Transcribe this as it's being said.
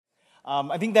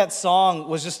I think that song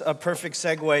was just a perfect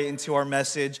segue into our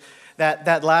message,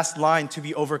 that last line, to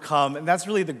be overcome, and that's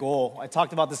really the goal. I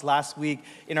talked about this last week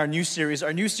in our new series.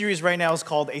 Our new series right now is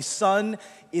called A Son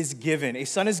is Given. A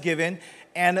Son is Given,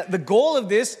 and the goal of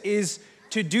this is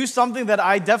to do something that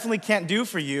I definitely can't do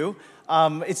for you.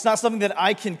 It's not something that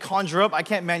I can conjure up, I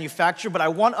can't manufacture, but I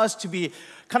want us to be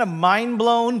kind of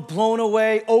mind-blown, blown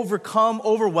away, overcome,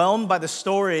 overwhelmed by the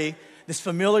story, this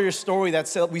familiar story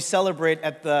that we celebrate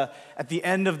at the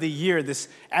end of the year, this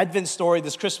Advent story,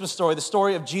 this Christmas story, the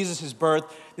story of Jesus' birth,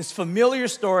 this familiar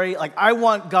story. Like, I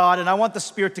want God and I want the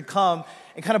Spirit to come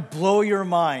and kind of blow your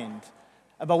mind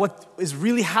about what is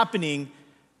really happening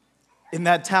in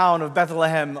that town of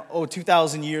Bethlehem,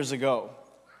 2,000 years ago.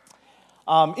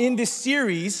 In this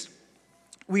series,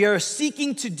 we are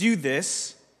seeking to do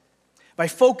this by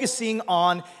focusing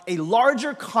on a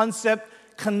larger concept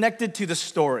connected to the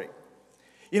story.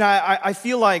 You know, I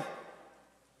feel like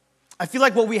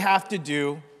what we have to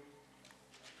do,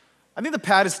 I think the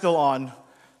pad is still on.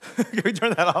 Can we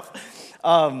turn that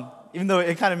off? Even though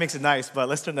it kind of makes it nice, but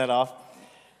let's turn that off.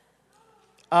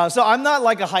 So I'm not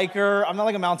like a hiker, I'm not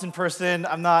like a mountain person,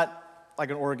 I'm not like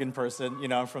an Oregon person, you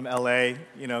know, I'm from LA,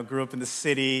 you know, grew up in the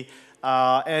city,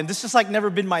 and this just like never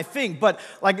been my thing, but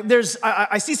like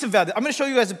I see some value. I'm gonna show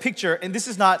you guys a picture, and this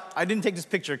is not, I didn't take this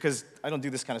picture because I don't do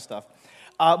this kind of stuff,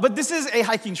 but this is a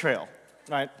hiking trail,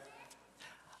 right?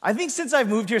 I think since I've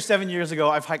moved here 7 years ago,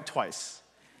 I've hiked twice,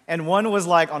 and one was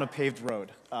like on a paved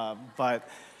road, but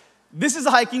this is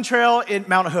a hiking trail in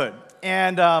Mount Hood,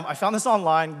 and I found this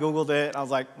online, Googled it, and I was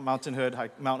like, Mount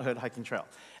Hood hiking trail.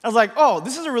 I was like, oh,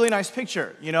 this is a really nice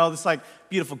picture. You know, this like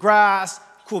beautiful grass,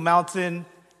 cool mountain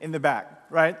in the back,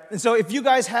 right? And so if you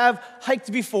guys have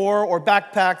hiked before or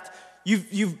backpacked,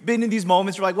 you've been in these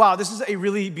moments, you're like, wow, this is a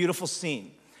really beautiful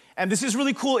scene. And this is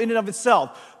really cool in and of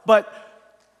itself. But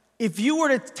if you were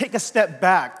to take a step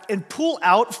back and pull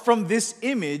out from this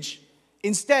image,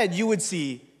 instead you would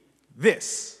see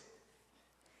this.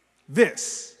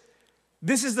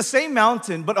 This is the same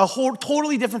mountain, but a whole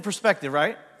totally different perspective,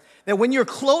 right? That when you're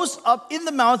close up in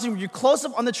the mountain, when you're close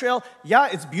up on the trail, yeah,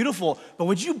 it's beautiful. But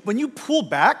when you pull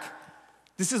back,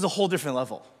 this is a whole different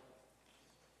level.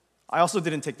 I also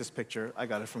didn't take this picture. I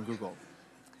got it from Google.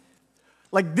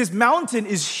 Like, this mountain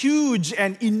is huge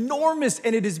and enormous,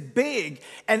 and it is big.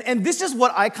 And this is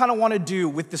what I kind of want to do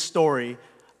with the story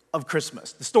of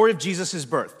Christmas, the story of Jesus'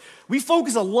 birth. We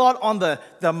focus a lot on the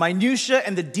minutiae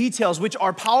and the details, which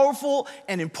are powerful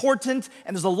and important,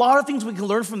 and there's a lot of things we can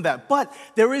learn from that. But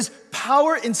there is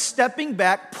power in stepping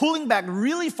back, pulling back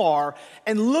really far,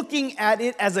 and looking at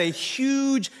it as a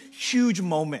huge, huge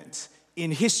moment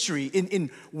in history, in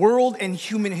world and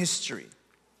human history.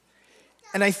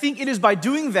 And I think it is by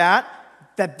doing that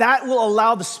will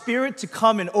allow the Spirit to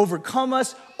come and overcome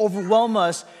us, overwhelm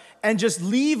us, and just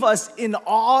leave us in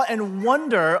awe and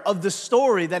wonder of the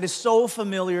story that is so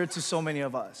familiar to so many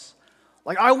of us.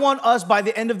 Like, I want us, by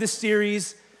the end of this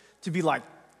series, to be like,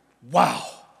 wow,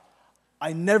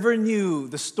 I never knew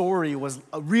the story was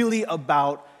really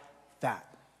about that.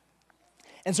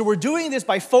 And so we're doing this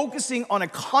by focusing on a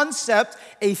concept,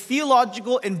 a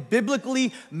theological and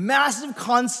biblically massive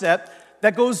concept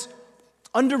that goes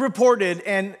underreported,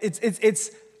 and it's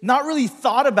not really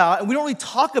thought about, and we don't really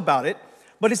talk about it,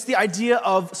 but it's the idea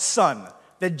of son,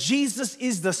 that Jesus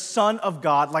is the Son of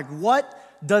God. Like, what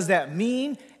does that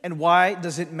mean, and why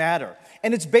does it matter?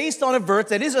 And it's based on a verse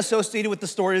that is associated with the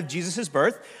story of Jesus'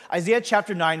 birth, Isaiah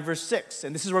chapter 9, verse 6.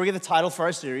 And this is where we get the title for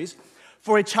our series.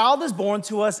 For a child is born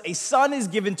to us, a son is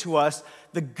given to us,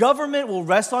 the government will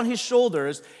rest on his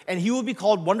shoulders, and he will be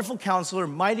called Wonderful Counselor,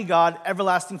 Mighty God,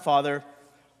 Everlasting Father,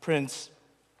 Prince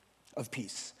of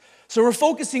Peace. So we're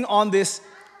focusing on this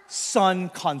son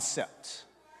concept.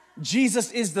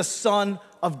 Jesus is the Son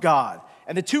of God.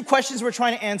 And the two questions we're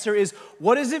trying to answer is,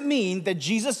 what does it mean that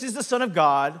Jesus is the Son of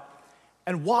God,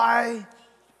 and why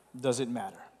does it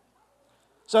matter?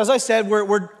 So as I said,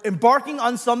 we're embarking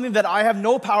on something that I have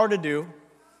no power to do.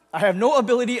 I have no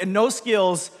ability and no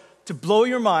skills to blow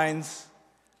your minds.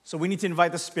 So we need to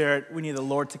invite the Spirit. We need the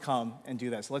Lord to come and do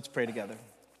that. So let's pray together.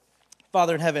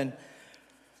 Father in heaven,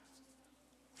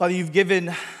 Father, you've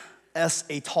given us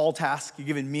a tall task. You've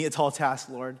given me a tall task,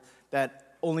 Lord,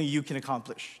 that only you can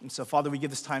accomplish. And so, Father, we give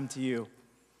this time to you,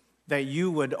 that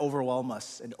you would overwhelm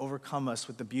us and overcome us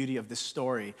with the beauty of this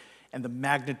story and the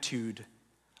magnitude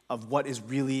of what is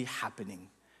really happening.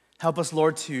 Help us,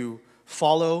 Lord, to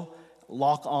follow,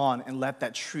 lock on, and let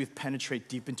that truth penetrate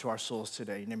deep into our souls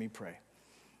today. Let me pray.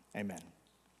 Amen.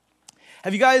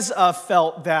 Have you guys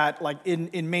felt that, like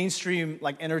in mainstream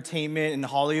like entertainment in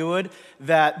Hollywood,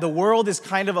 that the world is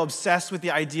kind of obsessed with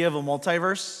the idea of a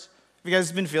multiverse? you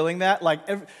guys been feeling that? Like,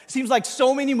 it seems like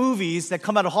so many movies that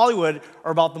come out of Hollywood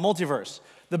are about the multiverse.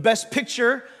 The best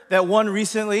picture that won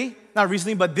recently, not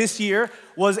recently, but this year,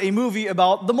 was a movie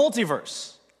about the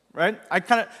multiverse, right?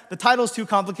 The title's too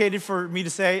complicated for me to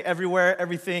say everywhere,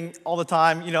 everything, all the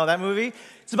time, that movie.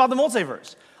 It's about the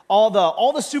multiverse. All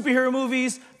the superhero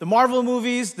movies, the Marvel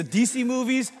movies, the DC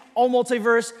movies, all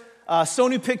multiverse.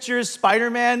 Sony Pictures,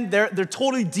 Spider-Man, they're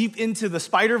totally deep into the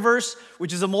Spider-Verse,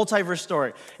 which is a multiverse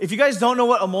story. If you guys don't know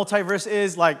what a multiverse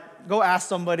is, go ask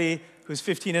somebody who's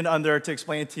 15 and under to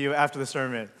explain it to you after the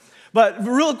sermon. But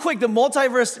real quick, the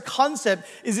multiverse concept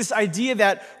is this idea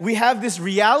that we have this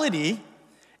reality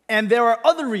and there are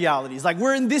other realities. Like,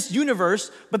 we're in this universe,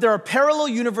 but there are parallel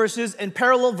universes and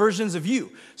parallel versions of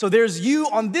you. So there's you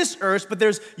on this earth, but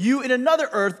there's you in another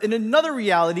earth, in another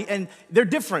reality, and they're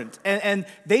different. And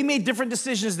they made different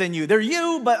decisions than you. They're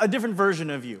you, but a different version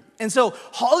of you. And so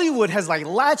Hollywood has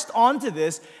latched onto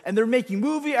this, and they're making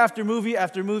movie after movie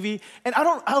after movie. And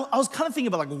I was kind of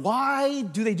thinking about why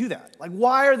do they do that?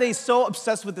 Why are they so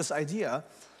obsessed with this idea?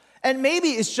 And maybe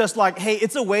it's just hey,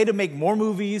 it's a way to make more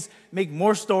movies, make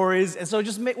more stories, and so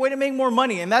just a way to make more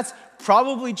money, and that's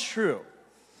probably true.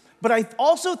 But I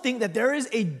also think that there is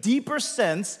a deeper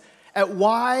sense at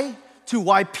why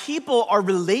people are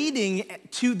relating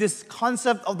to this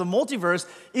concept of the multiverse,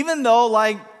 even though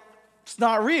it's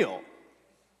not real,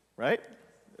 right?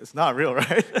 It's not real,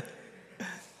 right?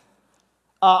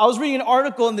 I was reading an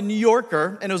article in the New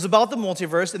Yorker, and it was about the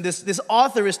multiverse, and this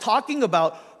author is talking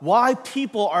about why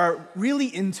people are really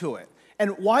into it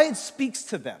and why it speaks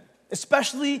to them,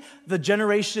 especially the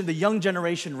young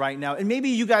generation right now. And maybe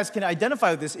you guys can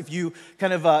identify with this if you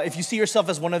if you see yourself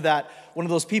as one of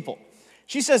those people.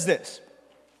 She says this: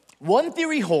 one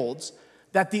theory holds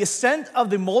that the ascent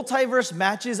of the multiverse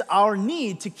matches our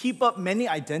need to keep up many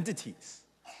identities.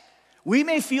 We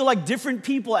may feel like different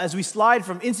people as we slide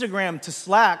from Instagram to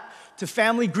Slack to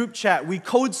family group chat. We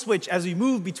code switch as we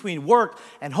move between work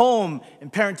and home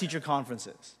and parent-teacher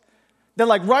conferences. That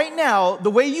right now,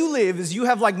 the way you live is you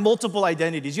have multiple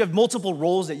identities. You have multiple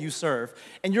roles that you serve.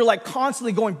 And you're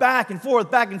constantly going back and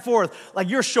forth. Like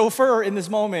you're chauffeur in this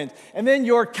moment. And then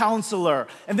you're counselor.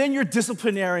 And then you're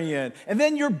disciplinarian. And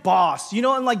then you're boss.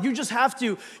 And you just have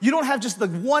to, you don't have just the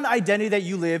one identity that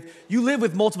you live. You live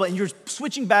with multiple and you're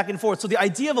switching back and forth. So the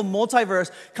idea of a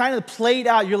multiverse kind of played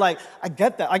out. You're I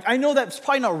get that. I know that's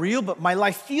probably not real, but my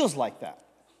life feels like that.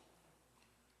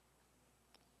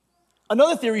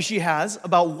 Another theory she has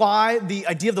about why the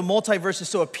idea of the multiverse is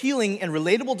so appealing and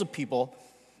relatable to people,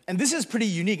 and this is pretty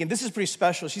unique and this is pretty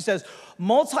special. She says,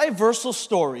 multiversal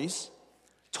stories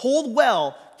told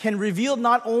well can reveal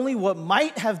not only what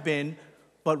might have been,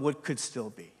 but what could still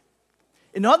be.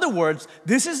 In other words,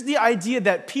 this is the idea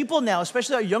that people now,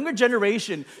 especially our younger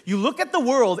generation, you look at the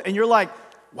world and you're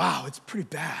wow, it's pretty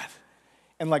bad.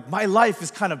 And my life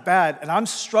is kind of bad and I'm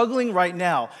struggling right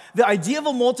now. The idea of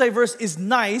a multiverse is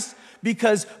nice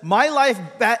because my life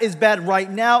is bad right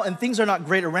now and things are not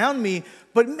great around me,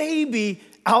 but maybe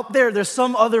out there's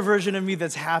some other version of me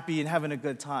that's happy and having a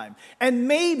good time. And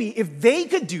maybe if they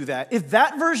could do that, if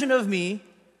that version of me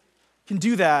can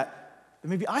do that,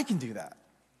 then maybe I can do that.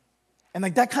 And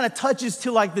that kind of touches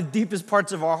to the deepest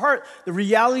parts of our heart, the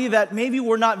reality that maybe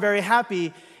we're not very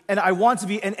happy and I want to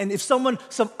be, and if some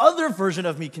other version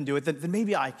of me can do it, then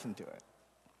maybe I can do it.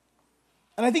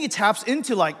 And I think it taps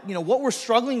into what we're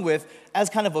struggling with as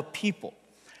kind of a people.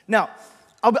 Now,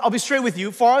 I'll be straight with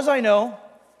you. Far as I know,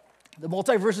 the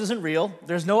multiverse isn't real.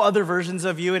 There's no other versions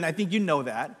of you, and I think you know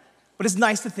that. But it's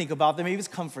nice to think about that. Maybe it's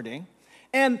comforting.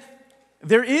 And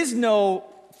there is no,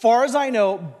 far as I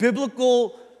know,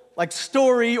 biblical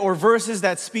story or verses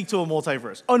that speak to a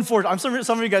multiverse. Unfortunately,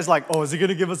 some of you guys oh, is he going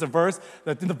to give us a verse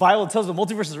that in the Bible tells the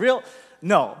multiverse is real?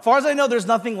 No. Far as I know, there's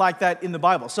nothing like that in the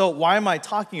Bible. So why am I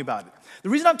talking about it? The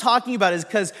reason I'm talking about it is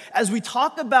because as we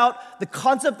talk about the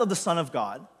concept of the Son of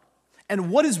God and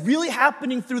what is really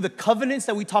happening through the covenants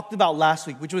that we talked about last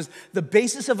week, which was the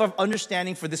basis of our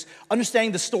understanding for this,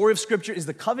 understanding the story of Scripture is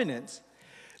the covenants,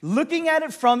 looking at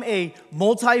it from a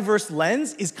multiverse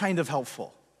lens is kind of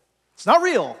helpful. It's not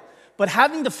real, but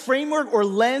having the framework or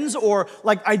lens or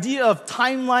idea of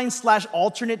timeline /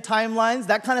 alternate timelines,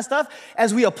 that kind of stuff,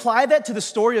 as we apply that to the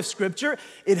story of Scripture,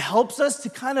 it helps us to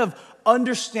kind of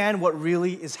understand what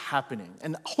really is happening.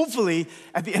 And hopefully,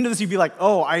 at the end of this, you'd be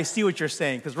oh, I see what you're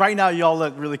saying, because right now, y'all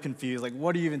look really confused.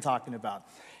 What are you even talking about?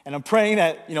 And I'm praying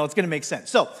that, it's going to make sense.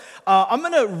 So I'm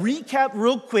going to recap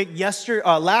real quick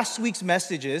last week's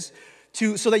messages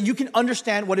so that you can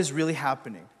understand what is really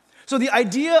happening. So the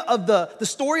idea of the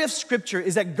story of Scripture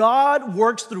is that God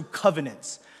works through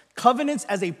covenants. Covenants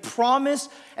as a promise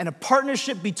and a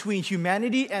partnership between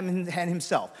humanity and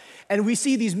himself. And we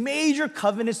see these major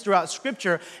covenants throughout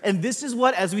Scripture, and this is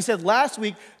what, as we said last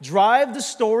week, drive the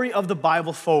story of the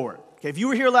Bible forward. Okay, if you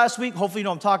were here last week, hopefully you know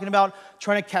what I'm talking about,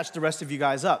 trying to catch the rest of you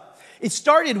guys up. It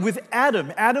started with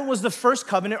Adam. Adam was the first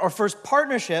covenant or first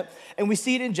partnership, and we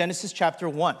see it in Genesis chapter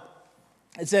 1.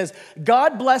 It says,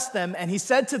 God blessed them, and he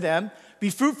said to them, be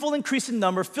fruitful, increase in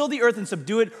number, fill the earth and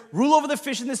subdue it, rule over the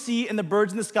fish in the sea and the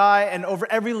birds in the sky, and over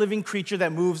every living creature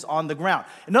that moves on the ground.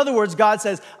 In other words, God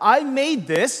says, I made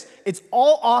this, it's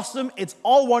all awesome, it's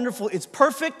all wonderful, it's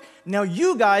perfect. Now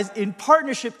you guys, in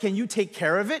partnership, can you take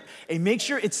care of it and make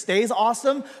sure it stays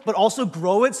awesome, but also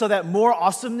grow it so that more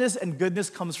awesomeness and goodness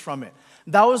comes from it.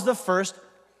 That was the first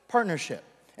partnership.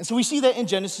 And so we see that in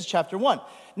Genesis chapter 1.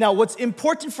 Now, what's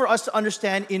important for us to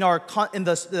understand in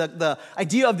the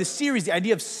idea of this series, the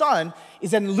idea of son,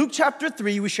 is that in Luke chapter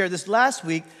 3, we shared this last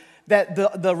week, that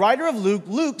the writer of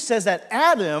Luke says that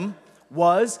Adam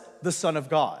was the son of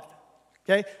God,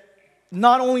 okay?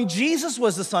 Not only Jesus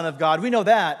was the son of God, we know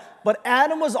that, but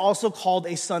Adam was also called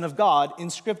a son of God in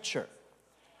Scripture.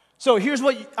 So here's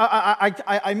what,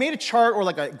 I made a chart or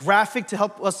like a graphic to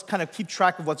help us kind of keep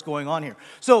track of what's going on here.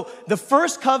 So the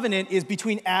first covenant is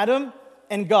between Adam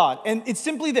and God. And it's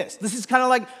simply this. This is kind of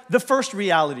like the first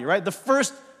reality, right? The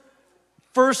first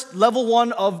level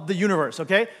one of the universe,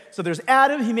 okay? So there's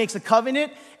Adam, he makes a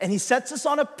covenant, and he sets us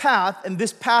on a path, and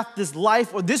this path, this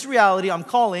life, or this reality I'm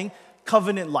calling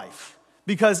covenant life.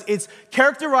 Because it's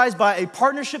characterized by a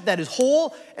partnership that is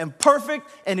whole and perfect,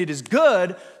 and it is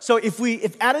good. So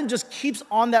if Adam just keeps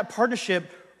on that partnership,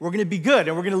 we're gonna be good,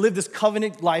 and we're gonna live this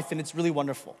covenant life, and it's really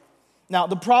wonderful. Now,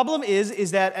 the problem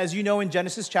is that, as you know in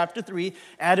Genesis chapter 3,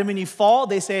 Adam and Eve fall.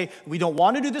 They say, we don't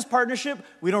want to do this partnership.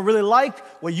 We don't really like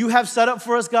what you have set up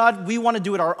for us, God. We want to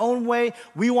do it our own way.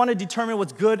 We want to determine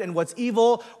what's good and what's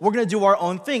evil. We're going to do our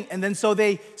own thing. And then so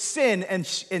they sin, and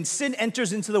sin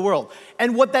enters into the world.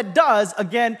 And what that does,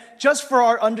 again, just for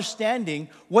our understanding,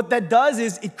 what that does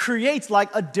is it creates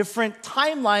like a different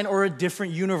timeline or a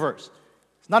different universe.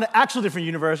 Not an actual different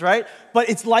universe, right? But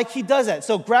it's like he does that.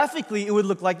 So graphically, it would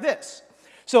look like this.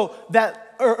 So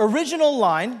that original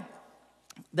line,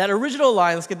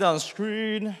 let's get that on the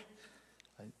screen.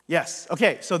 Yes,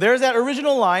 okay, so there's that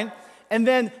original line, and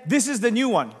then this is the new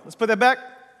one. Let's put that back.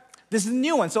 This is the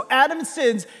new one. So Adam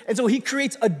sins, and so he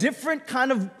creates a different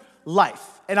kind of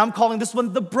life. And I'm calling this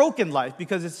one the broken life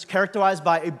because it's characterized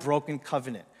by a broken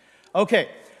covenant. Okay.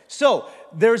 So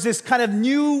there's this kind of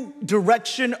new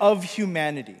direction of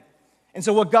humanity. And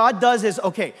so what God does is,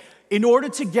 okay, in order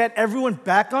to get everyone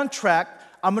back on track,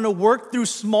 I'm gonna work through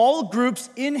small groups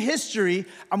in history.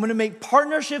 I'm gonna make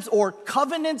partnerships or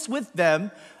covenants with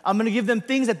them. I'm gonna give them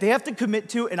things that they have to commit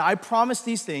to, and I promise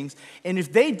these things. And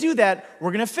if they do that,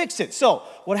 we're gonna fix it. So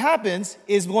what happens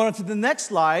is, going on to the next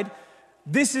slide,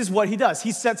 this is what he does.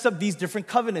 He sets up these different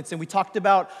covenants, and we talked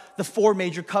about the 4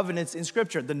 major covenants in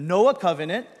Scripture. The Noah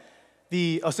covenant, so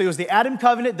it was the Adam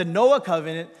covenant, the Noah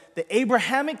covenant, the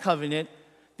Abrahamic covenant,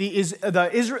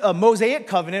 the Mosaic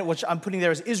covenant, which I'm putting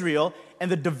there as Israel, and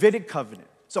the Davidic covenant.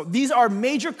 So these are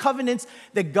major covenants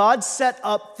that God set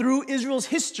up through Israel's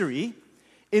history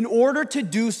in order to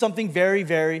do something very,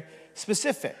 very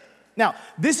specific. Now,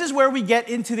 this is where we get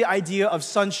into the idea of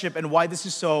sonship and why this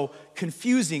is so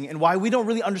confusing and why we don't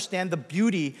really understand the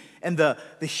beauty and the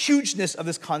hugeness of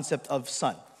this concept of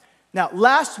son. Now,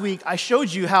 last week, I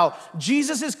showed you how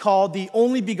Jesus is called the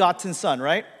only begotten son,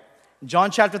 right?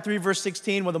 John chapter 3, verse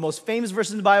 16, one of the most famous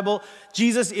verses in the Bible,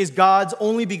 Jesus is God's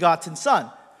only begotten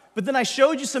son. But then I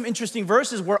showed you some interesting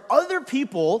verses where other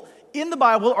people in the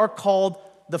Bible are called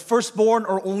the firstborn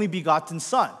or only begotten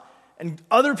son. And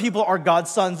other people are God's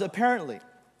sons, apparently.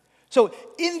 So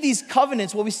in these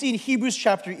covenants, what we see in Hebrews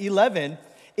chapter 11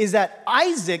 is that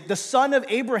Isaac, the son of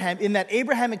Abraham, in that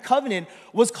Abrahamic covenant,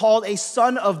 was called a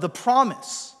son of the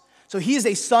promise. So he is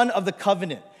a son of the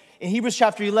covenant. In Hebrews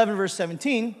chapter 11, verse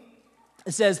 17,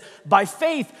 it says, by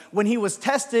faith,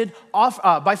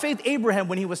 Abraham,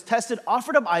 when he was tested,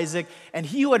 offered up Isaac, and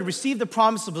he who had received the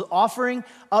promise was offering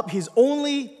up his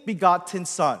only begotten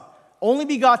son. Only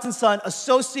begotten son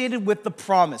associated with the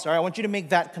promise. All right, I want you to make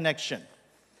that connection.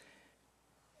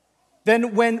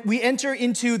 Then when we enter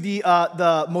into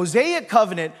the Mosaic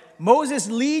covenant,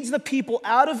 Moses leads the people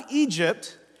out of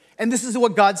Egypt, and this is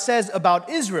what God says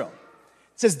about Israel.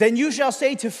 It says, then you shall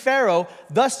say to Pharaoh,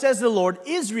 thus says the Lord,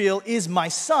 Israel is my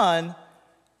son,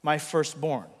 my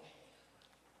firstborn.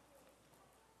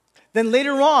 Then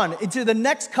later on, into the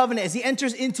next covenant, as he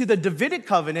enters into the Davidic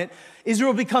covenant,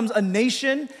 Israel becomes a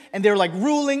nation, and they're like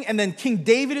ruling, and then King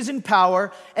David is in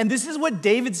power, and this is what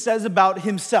David says about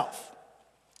himself.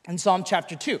 in Psalm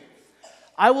chapter 2.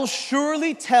 I will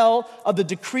surely tell of the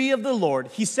decree of the Lord.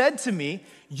 He said to me,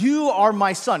 you are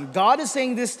my son. God is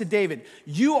saying this to David.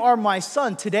 You are my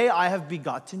son. Today I have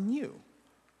begotten you.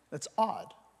 That's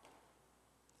odd.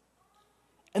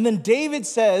 And then David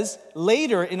says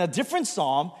later in a different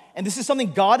psalm, and this is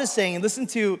something God is saying, and listen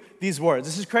to these words.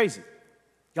 This is crazy.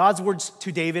 God's words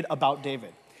to David about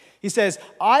David. He says,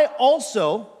 I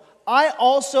also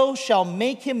shall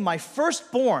make him my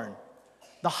firstborn,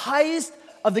 the highest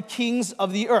of the kings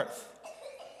of the earth.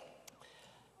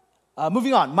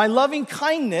 Moving on. My loving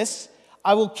kindness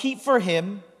I will keep for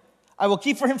him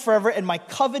forever, and my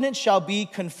covenant shall be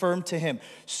confirmed to him.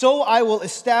 So I will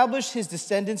establish his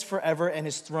descendants forever and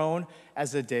his throne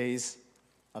as the days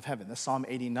of heaven. That's Psalm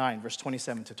 89, verse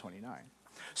 27 to 29.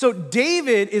 So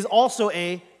David is also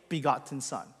a begotten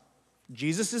son.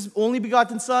 Jesus is only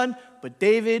begotten son, but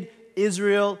David,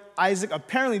 Israel, Isaac,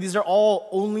 apparently these are all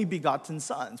only begotten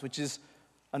sons, which is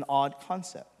an odd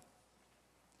concept.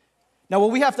 Now,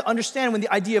 what we have to understand when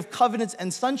the idea of covenants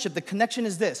and sonship, the connection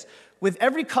is this. With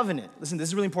every covenant, listen, this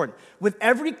is really important. With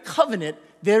every covenant,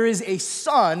 there is a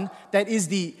son that is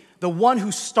the one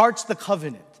who starts the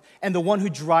covenant and the one who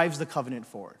drives the covenant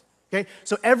forward. Okay?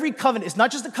 So every covenant, it's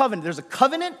not just a covenant. There's a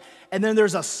covenant and then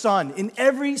there's a son in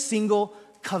every single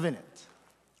covenant.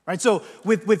 Right? So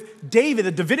with David,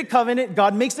 the Davidic covenant,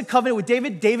 God makes the covenant with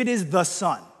David. David is the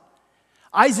son.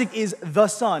 Isaac is the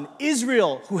son.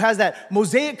 Israel, who has that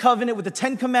Mosaic covenant with the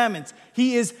 10 commandments,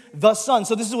 he is the son.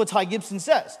 So this is what Ty Gibson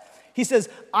says. He says,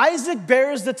 Isaac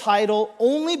bears the title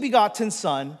only begotten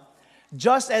son,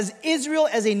 just as Israel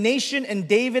as a nation and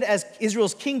David as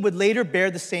Israel's king would later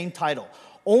bear the same title.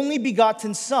 Only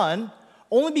begotten son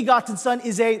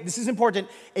is this is important,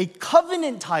 a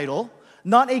covenant title,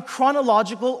 not a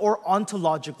chronological or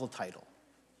ontological title.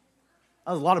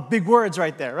 A lot of big words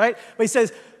right there, right? But he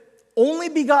says, only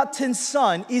begotten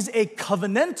son is a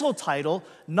covenantal title,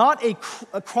 not a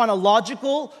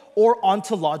chronological or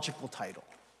ontological title.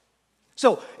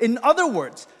 So, in other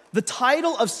words, the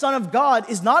title of Son of God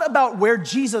is not about where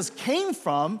Jesus came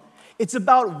from, it's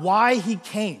about why he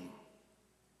came.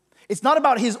 It's not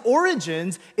about his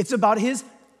origins, it's about his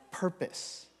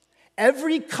purpose.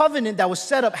 Every covenant that was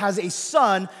set up has a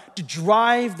son to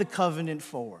drive the covenant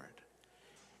forward.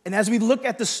 And as we look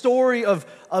at the story of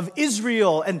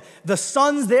Israel and the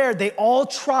sons there, they all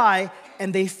try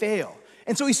and they fail.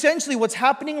 And so essentially what's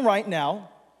happening right now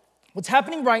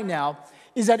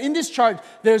is that in this chart,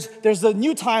 there's the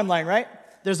new timeline, right?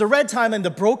 There's the red timeline,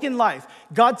 the broken life.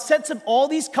 God sets up all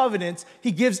these covenants.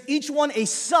 He gives each one a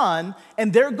son,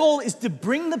 and their goal is to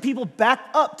bring the people back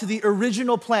up to the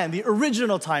original plan, the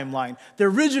original timeline, the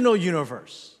original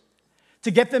universe,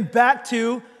 to get them back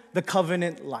to the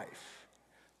covenant life.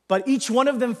 But each one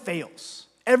of them fails.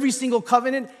 Every single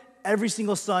covenant, every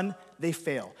single son, they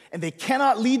fail. And they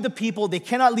cannot lead the people, they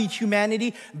cannot lead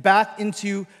humanity back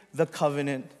into the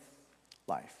covenant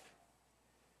life.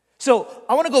 So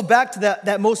I want to go back to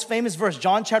that most famous verse,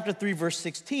 John chapter 3, verse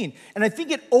 16. And I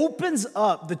think it opens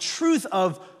up the truth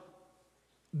of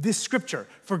this scripture.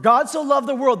 For God so loved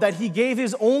the world that he gave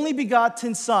his only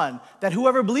begotten son, that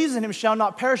whoever believes in him shall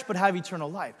not perish but have eternal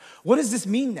life. What does this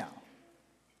mean now?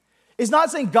 It's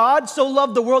not saying God so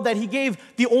loved the world that he gave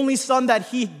the only son that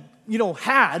he,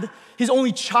 had, his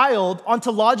only child,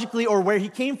 ontologically or where he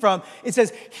came from. It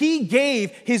says he gave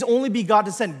his only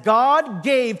begotten son. God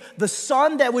gave the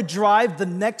son that would drive the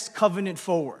next covenant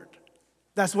forward.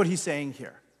 That's what he's saying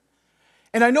here.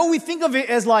 And I know we think of it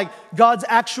as like God's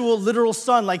actual literal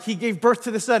son, like he gave birth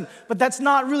to the son, but that's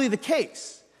not really the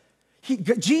case.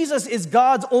 Jesus is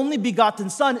God's only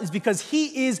begotten son is because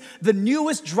he is the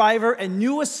newest driver and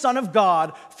newest son of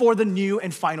God for the new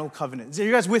and final covenant. Are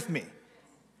you guys with me?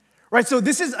 Right, so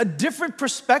this is a different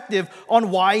perspective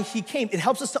on why he came. It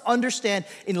helps us to understand,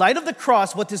 in light of the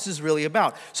cross, what this is really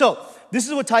about. So this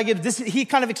is what Ty gives. He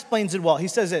kind of explains it well. He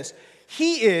says this.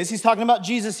 He's talking about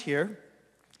Jesus here.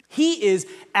 He is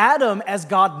Adam as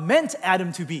God meant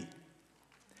Adam to be.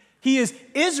 He is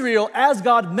Israel as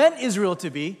God meant Israel to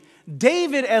be.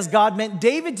 David as God meant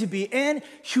David to be, and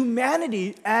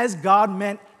humanity as God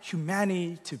meant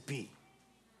humanity to be.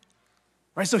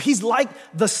 Right? So he's like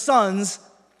the sons,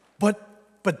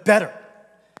 but better.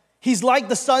 He's like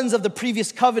the sons of the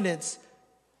previous covenants,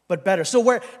 but better. So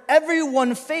where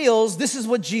everyone fails, this is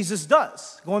what Jesus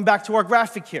does. Going back to our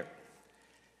graphic here.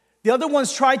 The other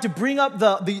ones tried to bring up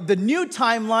the new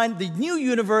timeline, the new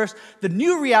universe, the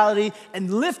new reality,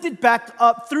 and lift it back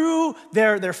up through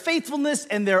their faithfulness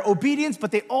and their obedience,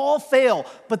 but they all fail.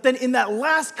 But then in that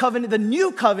last covenant, the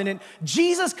new covenant,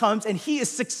 Jesus comes and he is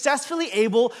successfully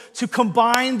able to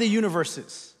combine the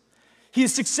universes. He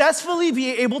is successfully be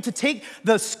able to take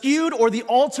the skewed or the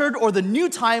altered or the new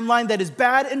timeline that is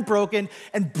bad and broken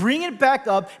and bring it back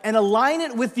up and align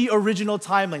it with the original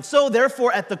timeline. So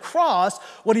therefore, at the cross,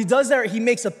 what he does there, he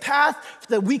makes a path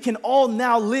that we can all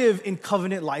now live in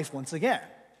covenant life once again.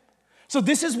 So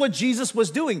this is what Jesus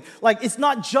was doing. Like, it's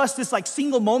not just this like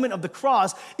single moment of the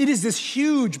cross. It is this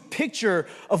huge picture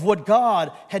of what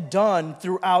God had done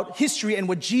throughout history and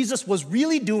what Jesus was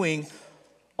really doing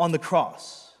on the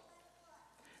cross.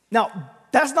 Now,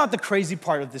 that's not the crazy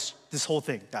part of this whole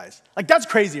thing, guys. Like, that's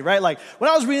crazy, right? Like, when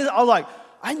I was reading it, I was like,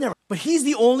 but he's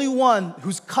the only one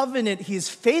whose covenant he is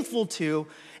faithful to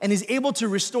and is able to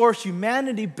restore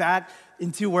humanity back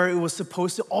into where it was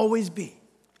supposed to always be.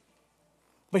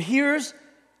 But here's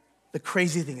the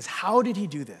crazy thing is, how did he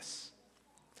do this?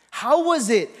 How was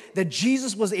it that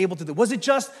Jesus was able to do? Was it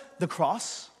just the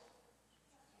cross?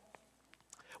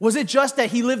 Was it just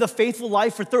that he lived a faithful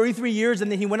life for 33 years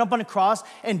and then he went up on a cross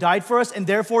and died for us and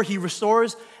therefore he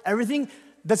restores everything?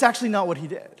 That's actually not what he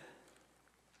did.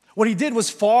 What he did was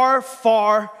far,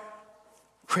 far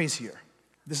crazier.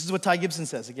 This is what Ty Gibson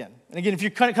says again. And again, if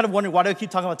you're kind of wondering why do I keep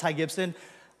talking about Ty Gibson,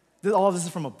 all of this is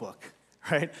from a book,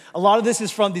 right? A lot of this is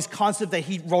from these concepts that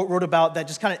he wrote about that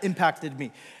just kind of impacted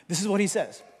me. This is what he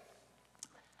says.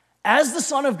 As the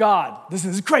Son of God, this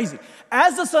is crazy.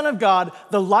 As the Son of God,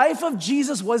 the life of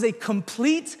Jesus was a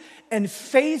complete and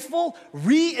faithful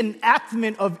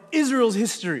reenactment of Israel's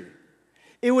history.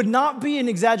 It would not be an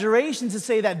exaggeration to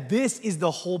say that this is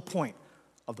the whole point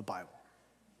of the Bible.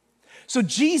 So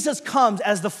Jesus comes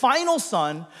as the final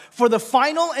Son for the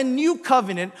final and new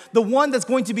covenant, the one that's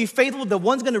going to be faithful, the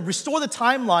one's going to restore the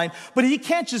timeline, but he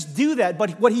can't just do that.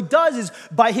 But what he does is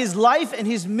by his life and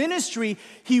his ministry,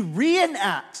 he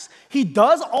reenacts. He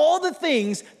does all the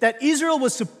things that Israel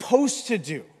was supposed to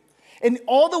do. In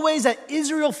all the ways that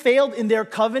Israel failed in their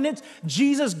covenant,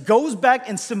 Jesus goes back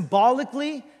and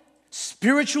symbolically,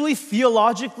 spiritually,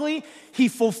 theologically, he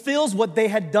fulfills what they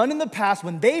had done in the past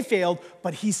when they failed,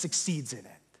 but he succeeds in it.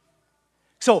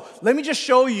 So let me just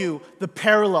show you the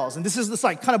parallels. And this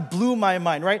like kind of blew my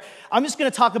mind, right? I'm just going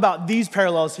to talk about these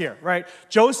parallels here, right?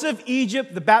 Joseph,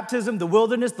 Egypt, the baptism, the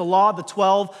wilderness, the law, the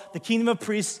 12, the kingdom of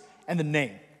priests, and the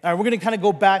name. All right, we're going to kind of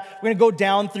go back. We're going to go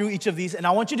down through each of these, and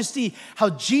I want you to see how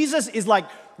Jesus is like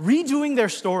redoing their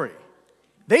story.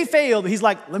 They failed. He's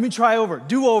like, let me try over,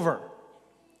 do over.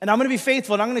 And I'm going to be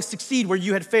faithful, and I'm going to succeed where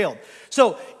you had failed.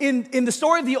 So in the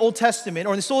story of the Old Testament,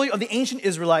 or in the story of the ancient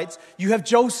Israelites, you have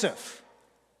Joseph.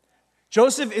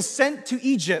 Joseph is sent to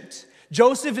Egypt.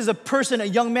 Joseph is a person, a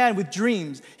young man with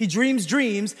dreams. He dreams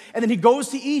dreams, and then he goes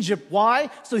to Egypt. Why?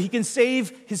 So he can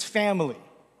save his family.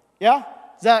 Yeah?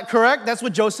 Is that correct? That's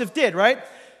what Joseph did, right?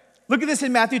 Look at this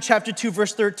in Matthew chapter 2,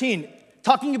 verse 13.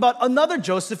 Talking about another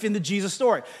Joseph in the Jesus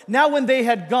story. Now when they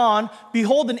had gone,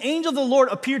 behold, an angel of the Lord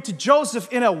appeared to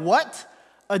Joseph in a what?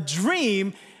 A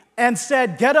dream, and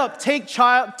said, get up, take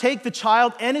the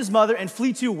child and his mother and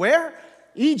flee to where?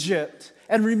 Egypt,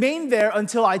 and remain there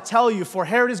until I tell you, for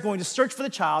Herod is going to search for the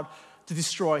child to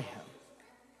destroy him.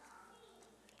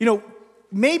 You know,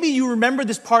 maybe you remember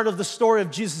this part of the story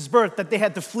of Jesus' birth, that they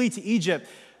had to flee to Egypt,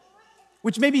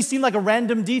 which maybe seemed like a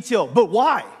random detail, but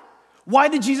why? Why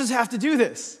did Jesus have to do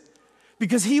this?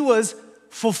 Because he was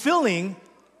fulfilling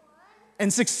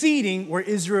and succeeding where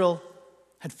Israel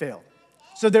had failed.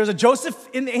 So there's a Joseph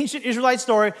in the ancient Israelite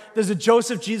story. There's a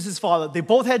Joseph, Jesus' father. They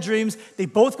both had dreams. They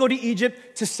both go to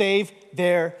Egypt to save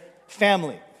their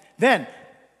family. Then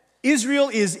Israel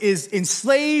is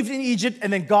enslaved in Egypt,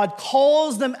 and then God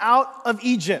calls them out of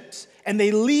Egypt, and they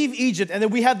leave Egypt. And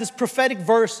then we have this prophetic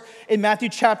verse in Matthew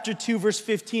chapter 2, verse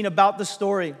 15 about the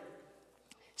story. It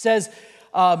says,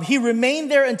 he remained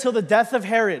there until the death of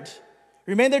Herod.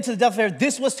 Remained there to the death of Herod.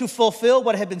 This was to fulfill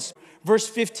what had been, verse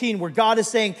 15, where God is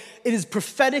saying, it is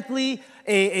prophetically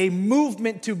a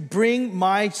movement to bring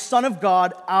my Son of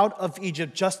God out of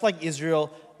Egypt, just like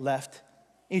Israel left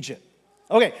Egypt.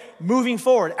 Okay, moving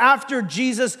forward. After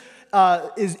Jesus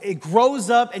grows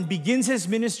up and begins his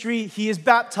ministry, he is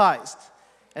baptized.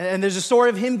 And there's a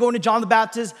story of him going to John the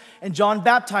Baptist, and John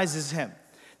baptizes him.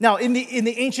 Now, in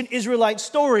the ancient Israelite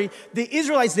story, the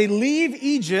Israelites, they leave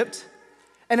Egypt,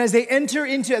 and as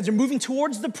they're moving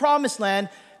towards the promised land,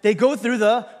 they go through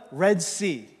the Red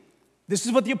Sea. This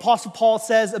is what the Apostle Paul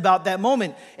says about that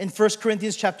moment in 1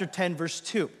 Corinthians chapter 10, verse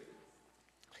 2. Can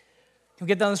we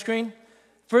get that on the screen?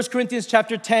 1 Corinthians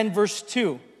chapter 10, verse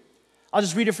 2. I'll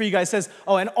just read it for you guys. It says,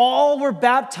 and all were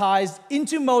baptized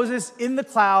into Moses in the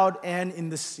cloud and in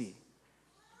the sea.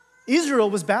 Israel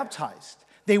was baptized.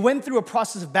 They went through a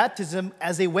process of baptism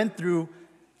as they went through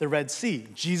the Red Sea.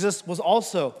 Jesus was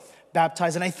also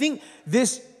baptized. And I think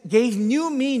this gave new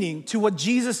meaning to what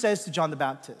Jesus says to John the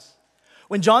Baptist.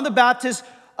 When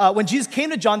Jesus came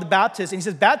to John the Baptist and he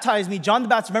says, baptize me, John the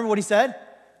Baptist, remember what he said?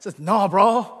 He says, no,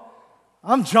 bro,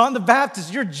 I'm John the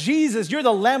Baptist. You're Jesus. You're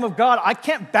the Lamb of God. I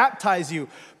can't baptize you.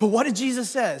 But what did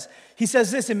Jesus say? He says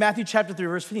this in Matthew chapter 3,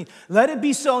 verse 15. Let it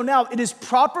be so now. It is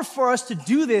proper for us to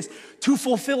do this to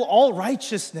fulfill all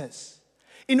righteousness.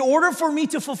 In order for me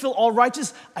to fulfill all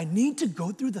righteousness, I need to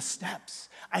go through the steps.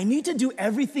 I need to do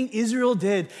everything Israel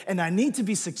did, and I need to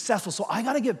be successful, so I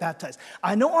gotta get baptized.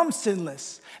 I know I'm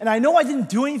sinless, and I know I didn't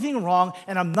do anything wrong,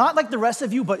 and I'm not like the rest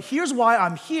of you, but here's why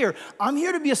I'm here. I'm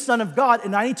here to be a son of God,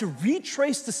 and I need to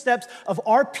retrace the steps of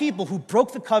our people who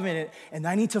broke the covenant, and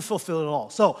I need to fulfill it all.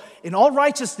 So, in all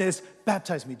righteousness,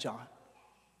 baptize me, John.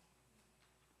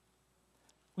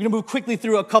 We're gonna move quickly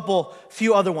through a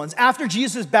few other ones. After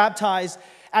Jesus is baptized,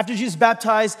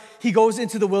 he goes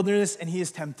into the wilderness, and he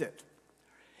is tempted.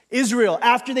 Israel,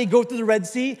 after they go through the Red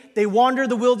Sea, they wander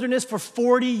the wilderness for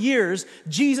 40 years.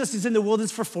 Jesus is in the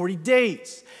wilderness for 40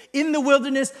 days. In the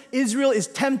wilderness, Israel is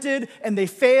tempted and they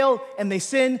fail and they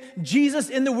sin. Jesus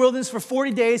in the wilderness for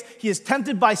 40 days, he is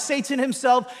tempted by Satan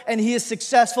himself and he is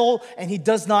successful and he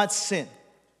does not sin.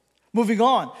 Moving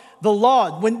on, the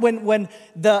law, when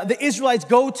the Israelites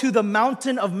go to the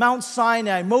mountain of Mount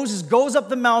Sinai, Moses goes up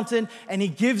the mountain and he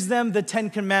gives them the 10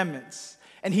 Commandments.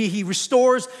 And he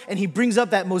restores and he brings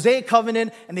up that Mosaic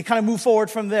covenant and they kind of move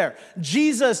forward from there.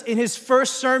 Jesus, in his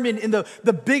first sermon, in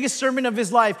the biggest sermon of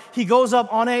his life, he goes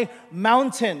up on a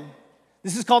mountain.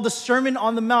 This is called the Sermon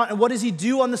on the Mount. And what does he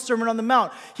do on the Sermon on the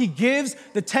Mount? He gives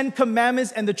the 10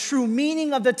 Commandments and the true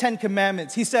meaning of the 10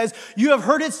 Commandments. He says, you have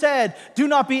heard it said, do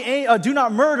not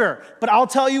murder, but I'll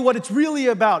tell you what it's really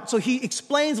about. So he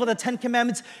explains what the 10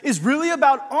 Commandments is really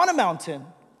about on a mountain.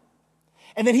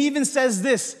 And then he even says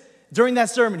this, during that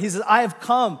sermon, he says, I've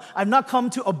not come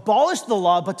to abolish the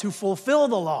law, but to fulfill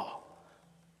the law.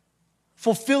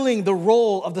 Fulfilling the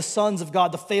role of the sons of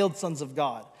God, the failed sons of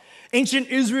God. Ancient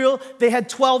Israel, they had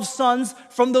 12 sons.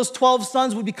 From those 12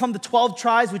 sons would become the 12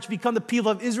 tribes, which become the people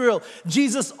of Israel.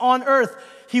 Jesus on earth,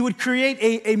 he would create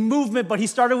a movement, but he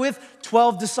started with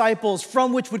 12 disciples,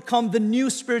 from which would come the new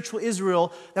spiritual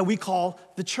Israel that we call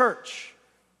the church.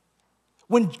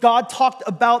 When God talked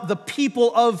about the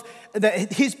people of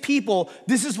his people,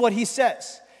 this is what he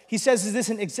says. He says this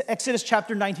in Exodus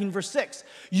chapter 19, verse 6.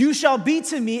 You shall be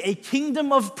to me a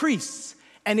kingdom of priests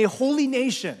and a holy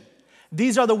nation.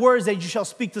 These are the words that you shall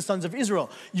speak to the sons of Israel.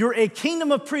 You're a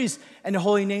kingdom of priests and a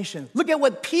holy nation. Look at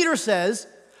what Peter says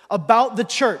about the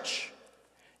church.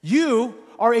 You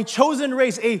are a chosen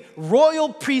race, a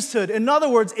royal priesthood. In other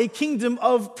words, a kingdom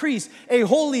of priests, a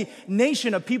holy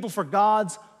nation, a people for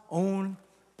God's own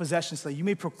possession, so that you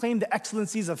may proclaim the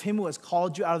excellencies of him who has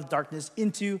called you out of the darkness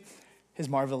into his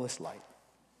marvelous light.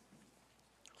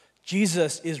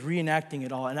 Jesus is reenacting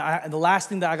it all. And the last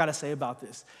thing that I got to say about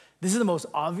this is the most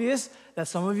obvious that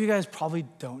some of you guys probably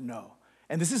don't know.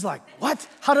 And this is like, what?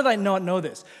 How did I not know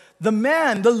this? The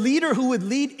man, the leader who would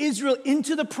lead Israel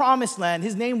into the promised land,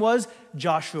 his name was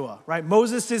Joshua, right?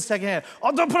 Moses' second hand.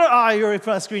 Oh, don't put it, you already put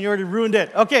it on the screen, you already ruined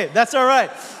it. Okay, that's all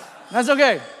right. That's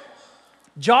okay.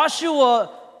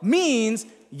 Joshua means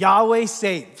Yahweh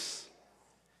saves.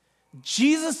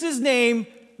 Jesus' name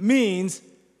means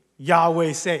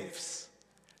Yahweh saves.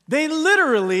 They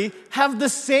literally have the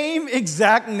same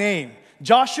exact name.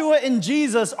 Joshua and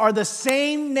Jesus are the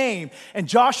same name. And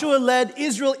Joshua led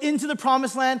Israel into the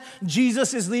promised land.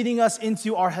 Jesus is leading us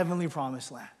into our heavenly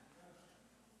promised land.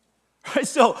 Right?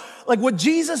 So, like what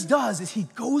Jesus does is he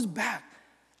goes back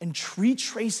and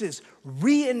retraces,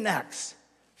 reenacts,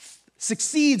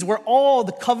 succeeds where all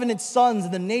the covenant sons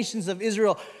and the nations of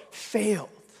Israel failed.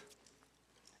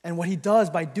 And what he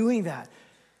does by doing that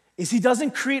is he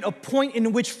doesn't create a point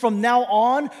in which from now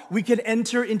on we could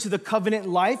enter into the covenant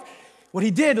life. What he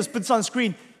did was put this on the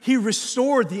screen. He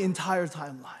restored the entire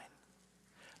timeline.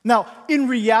 Now, in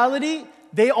reality,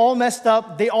 they all messed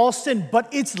up, they all sinned, but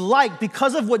it's like,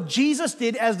 because of what Jesus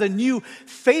did as the new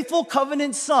faithful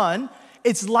covenant son,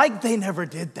 it's like they never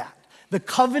did that. The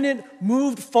covenant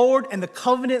moved forward, and the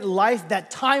covenant life,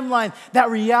 that timeline, that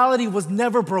reality was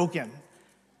never broken.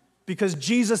 Because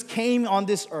Jesus came on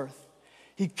this earth.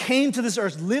 He came to this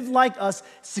earth, lived like us,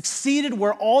 succeeded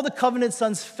where all the covenant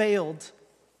sons failed.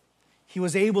 He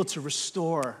was able to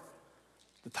restore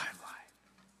the timeline.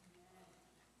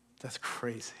 That's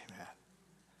crazy, man.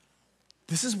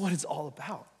 This is what it's all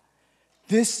about.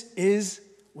 This is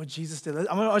what Jesus did.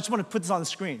 I just want to put this on the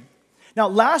screen. Now,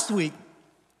 last week,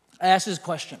 I asked this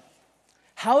question.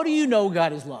 How do you know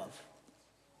God is love?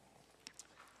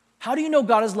 How do you know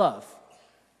God is love?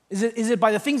 Is it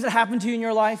by the things that happen to you in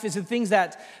your life? Is it things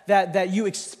that you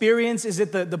experience? Is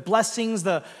it the blessings,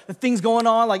 the things going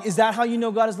on? Like, is that how you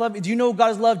know God is love? Do you know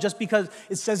God is love just because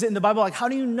it says it in the Bible? Like, how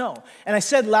do you know? And I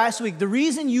said last week, the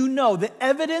reason you know, the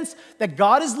evidence that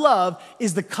God is love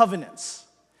is the covenants.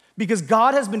 Because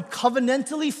God has been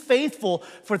covenantally faithful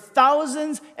for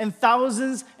thousands and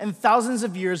thousands and thousands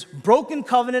of years, broken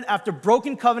covenant after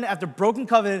broken covenant after broken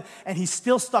covenant, and he's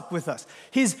still stuck with us.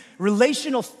 His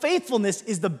relational faithfulness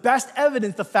is the best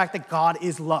evidence, the fact that God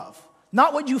is love.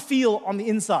 Not what you feel on the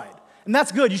inside. And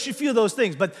that's good, you should feel those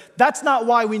things, but that's not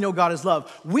why we know God is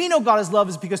love. We know God is love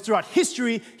is because throughout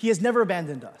history, he has never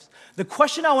abandoned us. The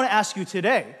question I want to ask you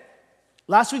today,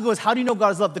 last week was, how do you know God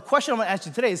is love? The question I want to ask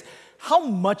you today is, how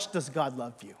much does God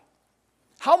love you?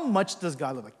 How much does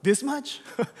God love you? Like this much?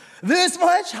 This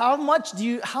much? How much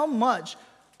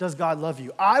does God love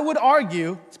you? I would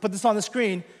argue, let's put this on the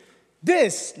screen,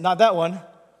 this, not that one,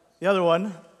 the other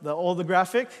one, the older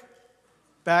graphic,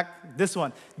 back, this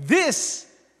one. This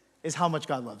is how much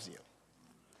God loves you.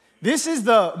 This is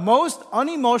the most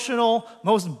unemotional,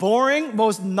 most boring,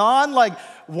 most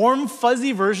warm,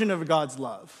 fuzzy version of God's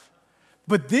love.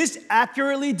 But this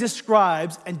accurately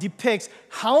describes and depicts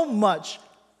how much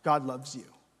God loves you.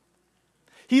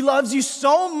 He loves you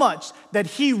so much that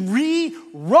he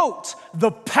rewrote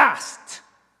the past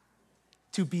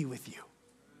to be with you.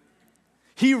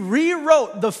 He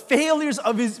rewrote the failures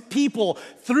of his people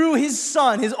through his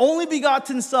son, his only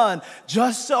begotten son,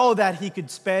 just so that he could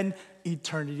spend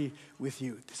eternity with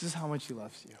you. This is how much he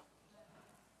loves you.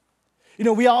 You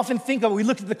know, we often think of it, we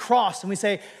look at the cross and we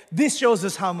say, this shows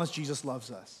us how much Jesus loves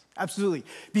us. Absolutely.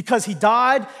 Because he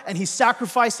died and he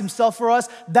sacrificed himself for us,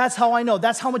 that's how I know.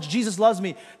 That's how much Jesus loves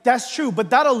me. That's true.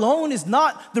 But that alone is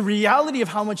not the reality of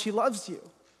how much he loves you.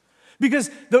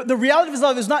 Because the reality of his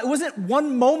love it wasn't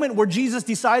one moment where Jesus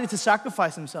decided to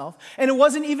sacrifice himself. And it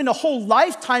wasn't even a whole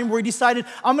lifetime where he decided,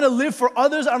 I'm going to live for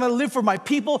others. I'm going to live for my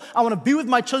people. I want to be with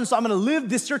my children. So I'm going to live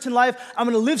this certain life. I'm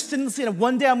going to live sinlessly. And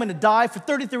one day I'm going to die for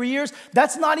 33 years.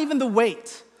 That's not even the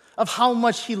weight of how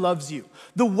much he loves you.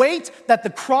 The weight that the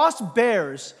cross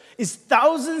bears is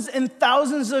thousands and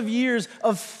thousands of years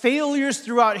of failures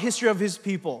throughout history of his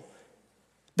people.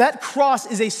 That cross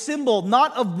is a symbol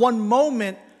not of one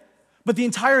moment, but the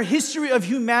entire history of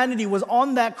humanity was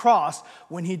on that cross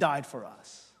when he died for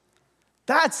us.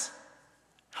 That's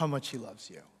how much he loves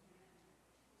you.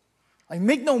 Like,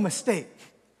 make no mistake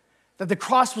that the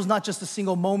cross was not just a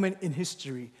single moment in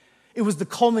history. It was the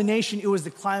culmination, it was the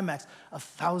climax of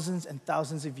thousands and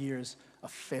thousands of years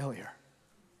of failure.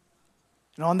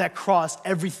 And on that cross,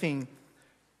 everything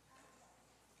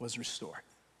was restored.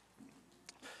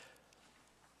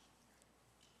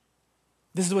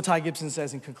 This is what Ty Gibson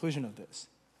says in conclusion of this.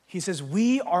 He says,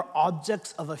 we are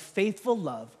objects of a faithful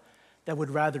love that would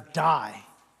rather die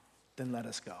than let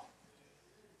us go.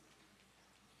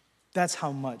 That's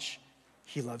how much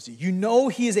he loves you. You know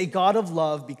he is a God of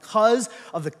love because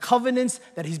of the covenants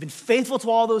that he's been faithful to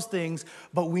all those things,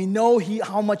 but we know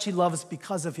how much he loves us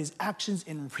because of his actions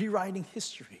in rewriting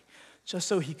history, just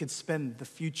so he could spend the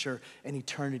future and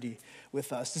eternity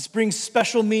with us. This brings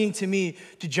special meaning to me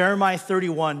to Jeremiah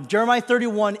 31. Jeremiah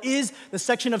 31 is the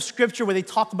section of scripture where they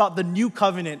talk about the new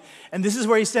covenant. And this is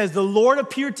where he says, the Lord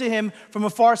appeared to him from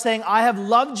afar saying, I have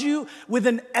loved you with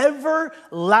an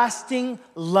everlasting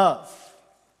love.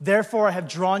 Therefore, I have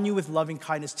drawn you with loving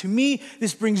kindness. To me,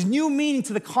 this brings new meaning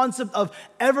to the concept of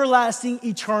everlasting,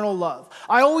 eternal love.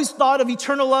 I always thought of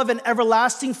eternal love and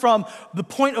everlasting from the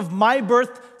point of my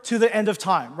birth to the end of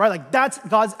time, right? Like, that's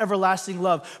God's everlasting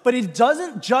love. But it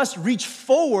doesn't just reach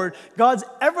forward. God's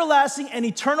everlasting and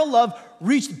eternal love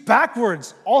reached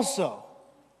backwards also.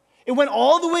 It went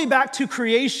all the way back to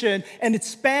creation, and it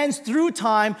spans through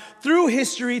time, through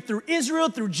history, through Israel,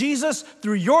 through Jesus,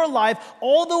 through your life,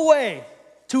 all the way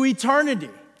to eternity.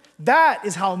 That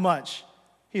is how much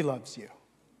he loves you.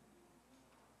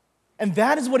 And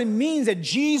that is what it means that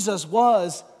Jesus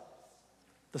was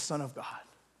the Son of God.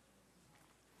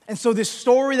 And so this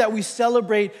story that we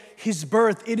celebrate his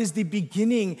birth, it is the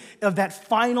beginning of that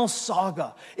final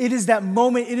saga. It is that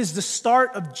moment, it is the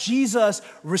start of Jesus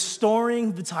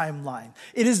restoring the timeline.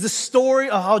 It is the story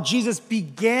of how Jesus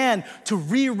began to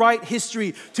rewrite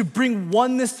history, to bring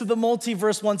oneness to the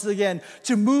multiverse once again,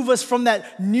 to move us from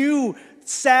that new,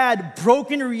 sad,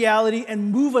 broken reality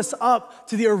and move us up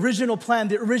to the original plan,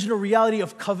 the original reality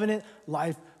of covenant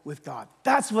life with God.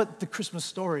 That's what the Christmas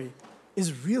story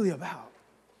is really about.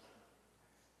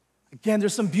 Again,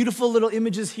 there's some beautiful little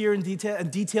images here and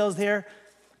details there,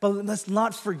 but let's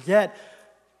not forget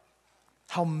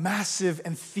how massive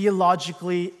and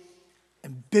theologically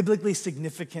and biblically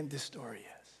significant this story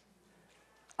is.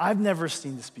 I've never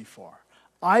seen this before.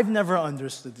 I've never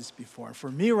understood this before. And for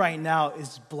me right now,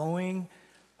 it's blowing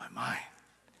my mind.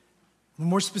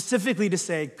 More specifically to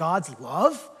say, God's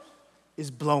love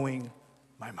is blowing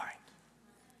my mind.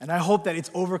 And I hope that it's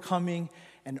overcoming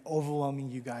and overwhelming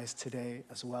you guys today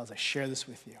as well as I share this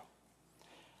with you.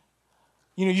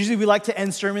 You know, usually we like to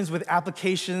end sermons with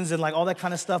applications and like all that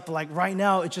kind of stuff, but like right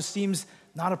now, it just seems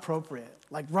not appropriate.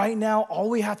 Like right now, all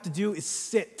we have to do is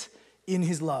sit in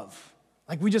his love.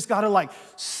 Like we just gotta like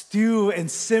stew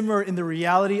and simmer in the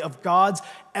reality of God's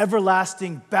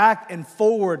everlasting back and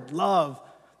forward love.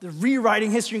 The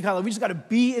rewriting history in Kyla, we just gotta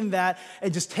be in that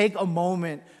and just take a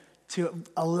moment to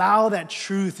allow that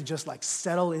truth to just like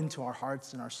settle into our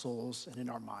hearts and our souls and in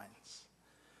our minds.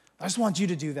 I just want you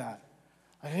to do that.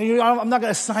 I'm not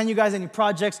gonna assign you guys any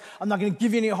projects. I'm not gonna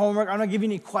give you any homework. I'm not gonna give you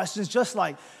any questions. Just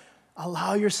like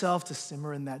allow yourself to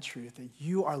simmer in that truth that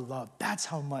you are loved. That's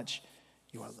how much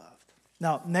you are loved.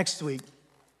 Now, next week,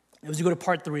 as we go to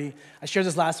part 3, I shared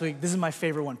this last week. This is my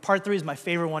favorite one. Part 3 is my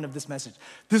favorite one of this message.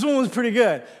 This one was pretty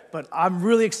good, but I'm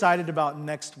really excited about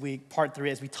next week, part 3,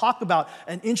 as we talk about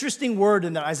an interesting word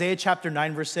in Isaiah chapter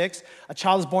 9, verse 6. A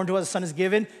child is born to us, a son is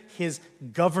given, his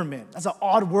government. That's an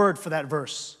odd word for that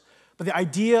verse. But the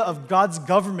idea of God's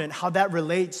government, how that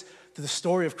relates to the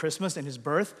story of Christmas and his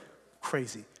birth,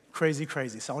 crazy, crazy,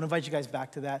 crazy. So I want to invite you guys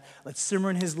back to that. Let's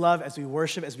simmer in his love as we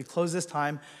worship, as we close this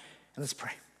time, and let's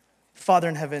pray. Father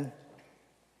in heaven,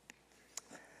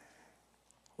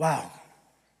 wow.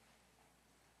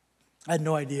 I had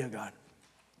no idea, God.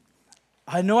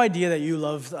 I had no idea that you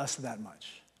loved us that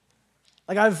much.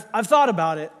 Like I've thought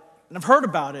about it, and I've heard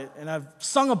about it, and I've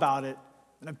sung about it,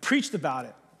 and I've preached about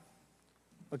it.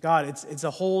 But God, it's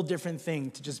a whole different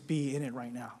thing to just be in it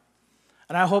right now.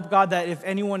 And I hope, God, that if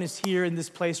anyone is here in this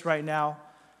place right now,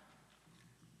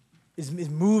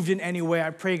 is moved in any way, I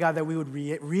pray, God, that we would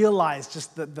realize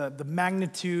just the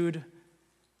magnitude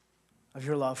of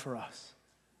your love for us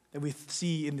that we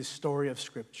see in this story of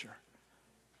Scripture.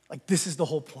 Like, this is the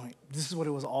whole point. This is what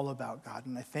it was all about, God,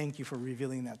 and I thank you for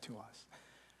revealing that to us.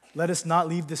 Let us not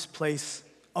leave this place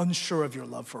unsure of your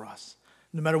love for us.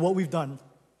 No matter what we've done,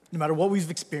 no matter what we've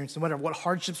experienced, no matter what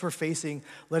hardships we're facing,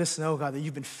 let us know, God, that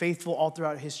you've been faithful all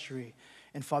throughout history.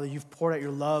 And Father, you've poured out your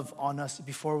love on us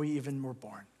before we even were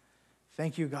born.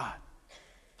 Thank you, God.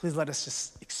 Please let us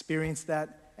just experience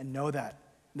that and know that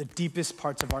in the deepest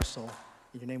parts of our soul.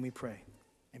 In your name we pray.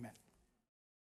 Amen.